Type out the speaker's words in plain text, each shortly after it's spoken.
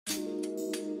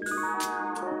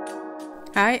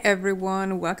Hi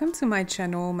everyone, welcome to my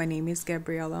channel. My name is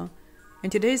Gabriella.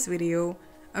 In today's video,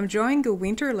 I'm drawing a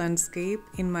winter landscape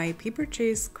in my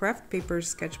Paperchase Kraft paper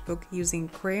sketchbook using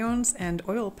crayons and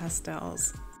oil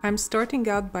pastels. I'm starting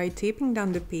out by taping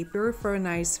down the paper for a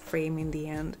nice frame in the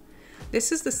end.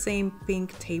 This is the same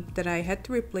pink tape that I had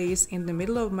to replace in the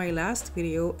middle of my last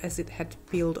video as it had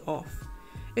peeled off.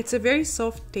 It's a very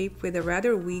soft tape with a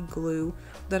rather weak glue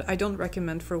that I don't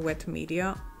recommend for wet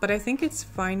media, but I think it's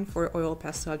fine for oil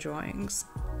pastel drawings.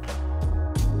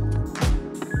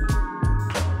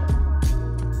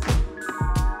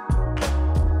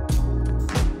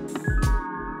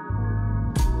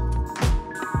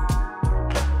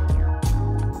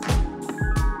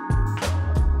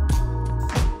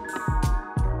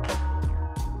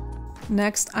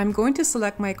 Next, I'm going to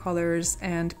select my colors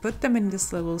and put them in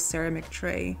this little ceramic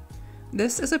tray.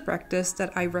 This is a practice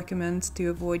that I recommend to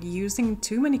avoid using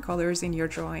too many colors in your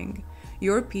drawing.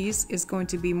 Your piece is going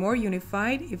to be more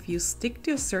unified if you stick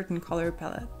to a certain color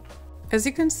palette. As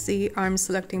you can see, I'm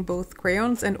selecting both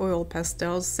crayons and oil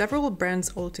pastels, several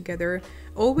brands altogether,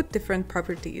 all with different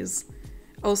properties.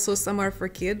 Also, some are for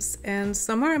kids and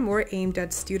some are more aimed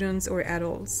at students or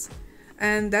adults.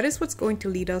 And that is what's going to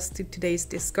lead us to today's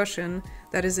discussion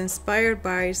that is inspired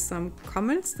by some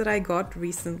comments that I got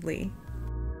recently.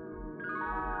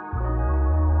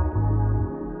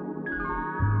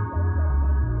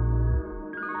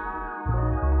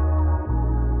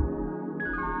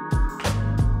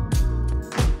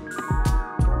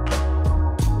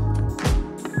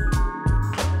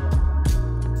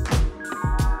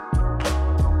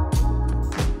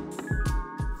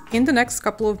 In the next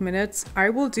couple of minutes, I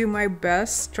will do my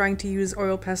best trying to use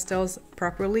oil pastels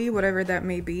properly, whatever that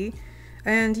may be.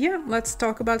 And yeah, let's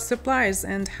talk about supplies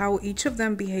and how each of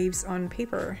them behaves on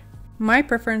paper. My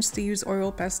preference to use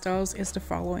oil pastels is the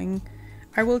following.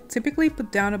 I will typically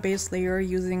put down a base layer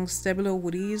using Stabilo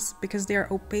Woodies because they are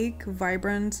opaque,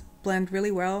 vibrant, blend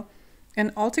really well,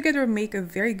 and altogether make a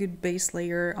very good base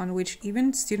layer on which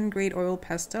even student-grade oil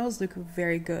pastels look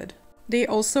very good. They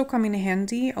also come in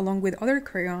handy along with other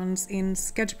crayons in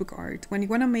sketchbook art when you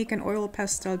want to make an oil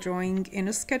pastel drawing in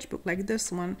a sketchbook like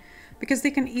this one, because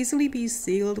they can easily be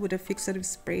sealed with a fixative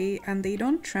spray and they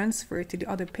don't transfer to the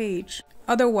other page.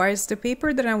 Otherwise, the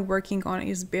paper that I'm working on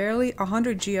is barely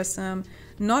 100 GSM,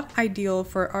 not ideal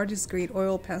for artist-grade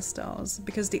oil pastels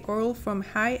because the oil from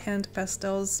high-end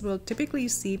pastels will typically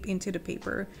seep into the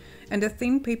paper and a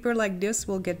thin paper like this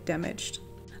will get damaged.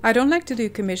 I don't like to do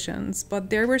commissions, but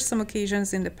there were some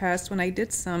occasions in the past when I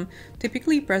did some,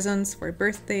 typically presents for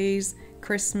birthdays,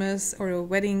 Christmas, or a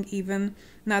wedding even.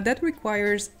 Now that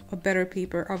requires a better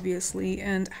paper obviously,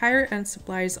 and higher end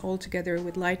supplies altogether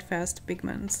with light fast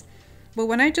pigments. But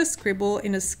when I just scribble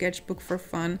in a sketchbook for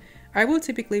fun, I will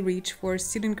typically reach for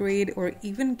student grade or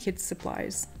even kids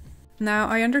supplies. Now,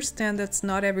 I understand that's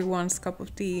not everyone's cup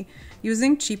of tea.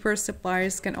 Using cheaper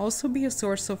supplies can also be a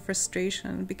source of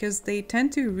frustration because they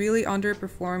tend to really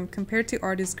underperform compared to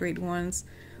artist-grade ones.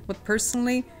 But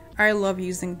personally, I love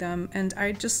using them and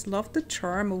I just love the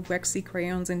charm of waxy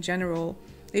crayons in general.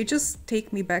 They just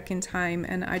take me back in time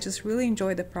and I just really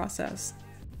enjoy the process.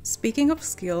 Speaking of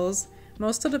skills,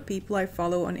 most of the people I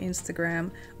follow on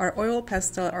Instagram are oil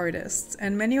pastel artists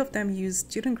and many of them use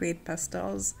student-grade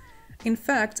pastels. In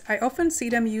fact, I often see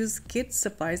them use kids'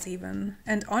 supplies even,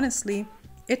 and honestly,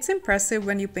 it's impressive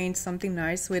when you paint something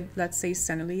nice with, let's say,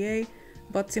 sennelier,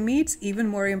 but to me it's even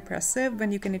more impressive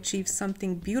when you can achieve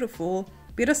something beautiful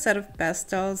with a set of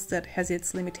pastels that has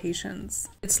its limitations.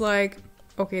 It's like,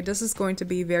 okay, this is going to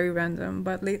be very random,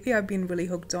 but lately I've been really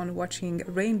hooked on watching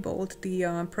Rainbolt,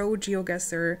 the pro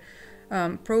geoguesser,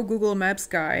 pro Google Maps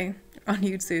guy on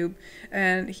YouTube,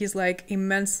 and he's like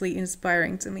immensely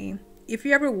inspiring to me. If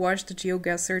you ever watched the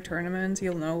GeoGuessr tournament,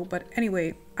 you'll know, but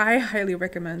anyway, I highly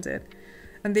recommend it.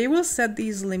 And they will set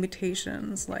these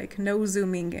limitations, like no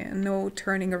zooming in, no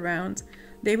turning around.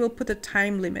 They will put a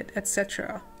time limit,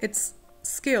 etc. It's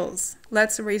skills.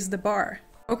 Let's raise the bar.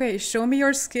 Okay, show me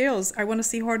your skills. I want to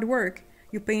see hard work.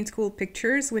 You paint cool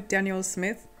pictures with Daniel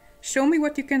Smith. Show me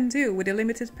what you can do with a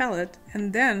limited palette,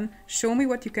 and then show me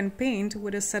what you can paint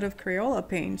with a set of Crayola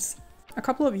paints. A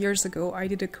couple of years ago, I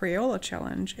did a Crayola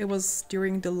challenge. It was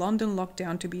during the London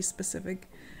lockdown to be specific.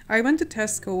 I went to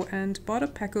Tesco and bought a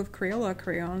pack of Crayola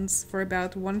crayons for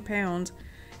about £1,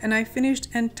 and I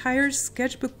finished entire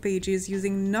sketchbook pages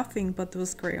using nothing but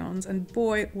those crayons, and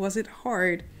boy, was it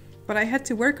hard. But I had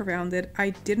to work around it.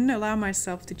 I didn't allow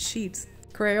myself to cheat.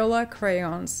 Crayola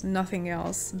crayons, nothing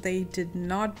else. They did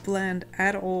not blend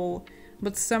at all,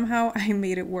 but somehow I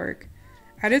made it work.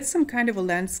 I did some kind of a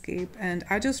landscape and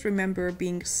I just remember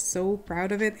being so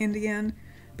proud of it in the end.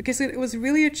 because it was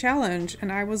really a challenge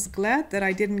and I was glad that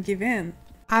I didn't give in.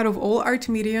 Out of all art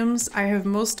mediums, I have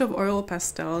most of oil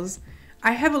pastels.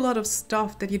 I have a lot of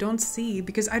stuff that you don't see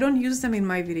because I don't use them in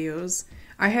my videos.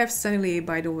 I have Sennelier,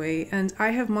 by the way, and I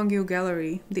have Mungyo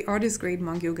Gallery, the artist grade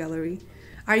Mungyo Gallery.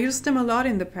 I used them a lot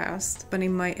in the past, but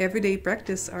in my everyday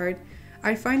practice art,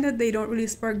 I find that they don't really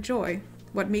spark joy.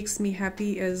 What makes me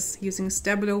happy is using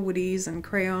Stabilo Woodies and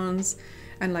crayons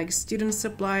and like student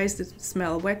supplies that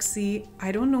smell waxy.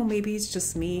 I don't know, maybe it's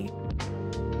just me.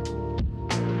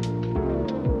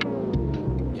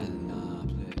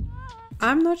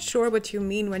 I'm not sure what you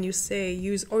mean when you say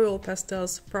use oil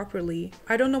pastels properly.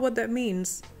 I don't know what that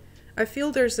means. I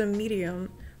feel there's a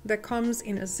medium that comes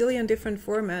in a zillion different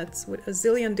formats with a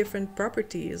zillion different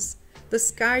properties. The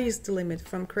sky is the limit,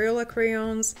 from Crayola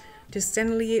crayons to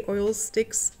Sennelier oil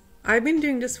sticks. I've been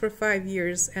doing this for 5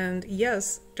 years, and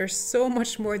yes, there's so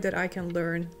much more that I can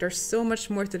learn. There's so much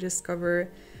more to discover.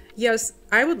 Yes,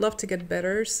 I would love to get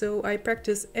better, so I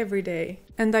practice every day.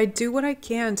 And I do what I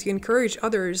can to encourage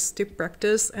others to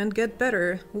practice and get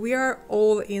better. We are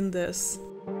all in this.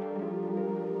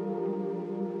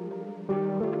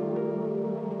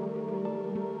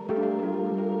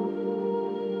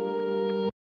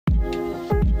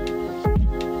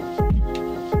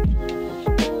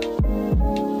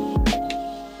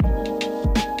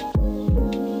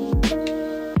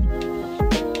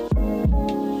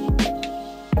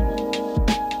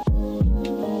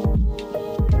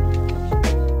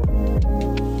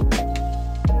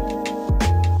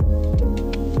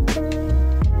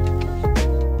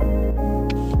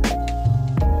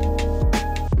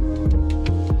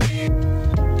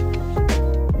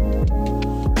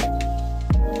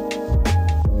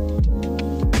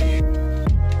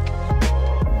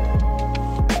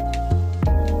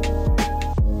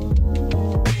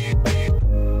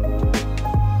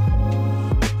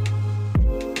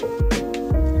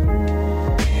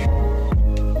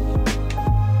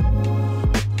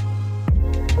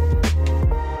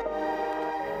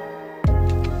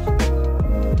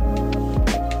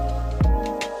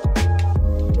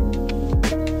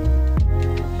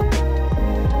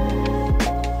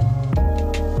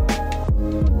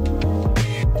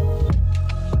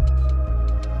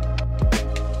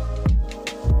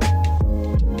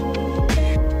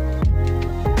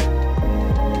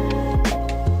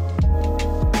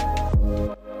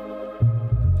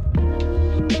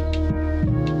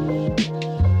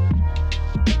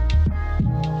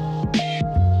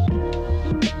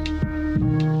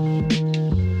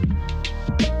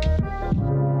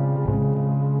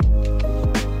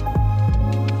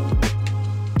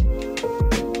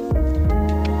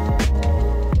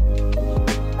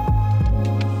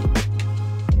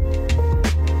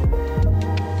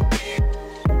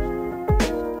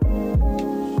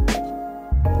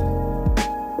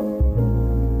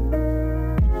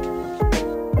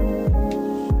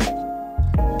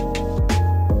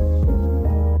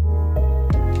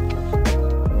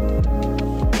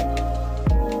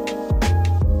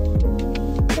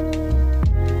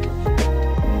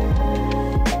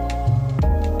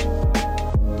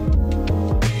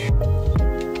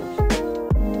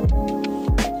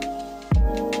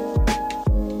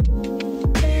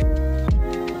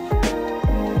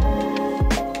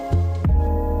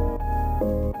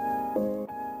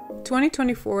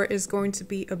 "2024 is going to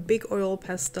be a big oil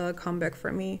pastel comeback for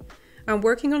me. I'm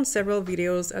working on several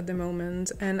videos at the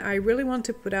moment, and I really want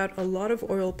to put out a lot of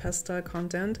oil pastel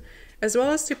content, as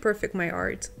well as to perfect my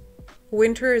art.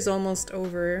 Winter is almost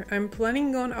over. I'm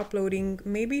planning on uploading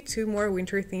maybe 2 more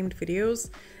winter-themed videos,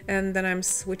 and then I'm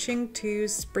switching to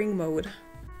spring mode.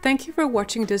 Thank you for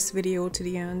watching this video to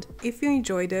the end. If you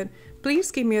enjoyed it,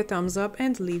 please give me a thumbs up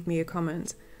and leave me a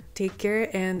comment. Take care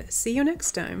and see you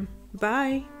next time.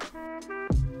 Bye!